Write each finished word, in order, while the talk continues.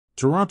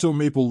Toronto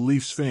Maple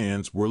Leafs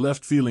fans were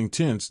left feeling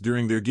tense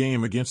during their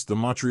game against the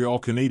Montreal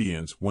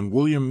Canadiens when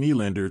William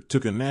Nylander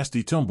took a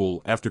nasty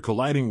tumble after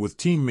colliding with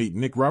teammate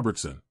Nick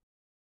Robertson.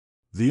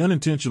 The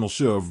unintentional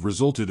shove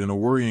resulted in a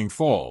worrying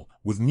fall,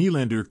 with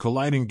Nylander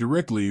colliding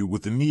directly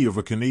with the knee of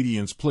a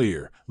Canadiens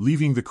player,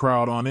 leaving the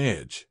crowd on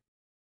edge.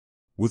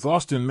 With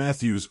Austin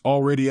Matthews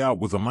already out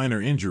with a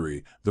minor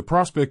injury, the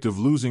prospect of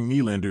losing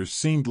Nylander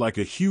seemed like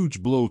a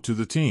huge blow to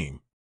the team.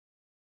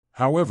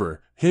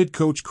 However, head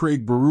coach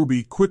Craig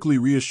Berube quickly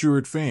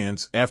reassured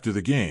fans after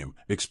the game,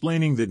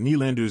 explaining that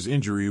Nylander's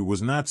injury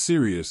was not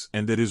serious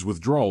and that his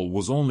withdrawal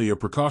was only a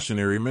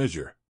precautionary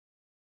measure.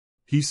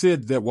 He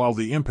said that while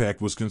the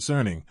impact was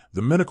concerning,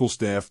 the medical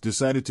staff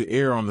decided to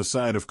err on the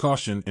side of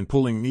caution in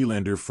pulling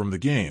Nylander from the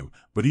game,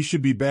 but he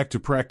should be back to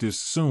practice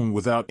soon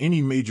without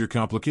any major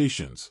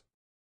complications.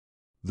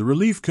 The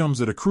relief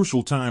comes at a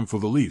crucial time for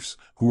the Leafs,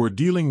 who are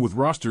dealing with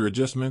roster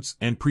adjustments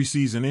and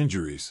preseason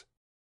injuries.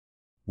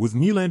 With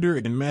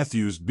Nylander and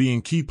Matthews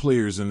being key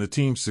players in the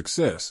team's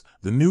success,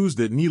 the news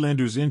that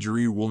Nylander's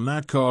injury will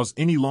not cause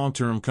any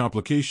long-term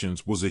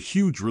complications was a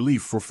huge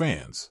relief for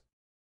fans.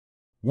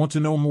 Want to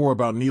know more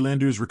about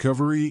Nylander's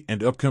recovery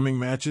and upcoming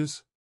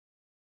matches?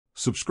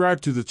 Subscribe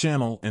to the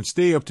channel and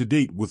stay up to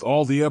date with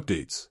all the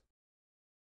updates.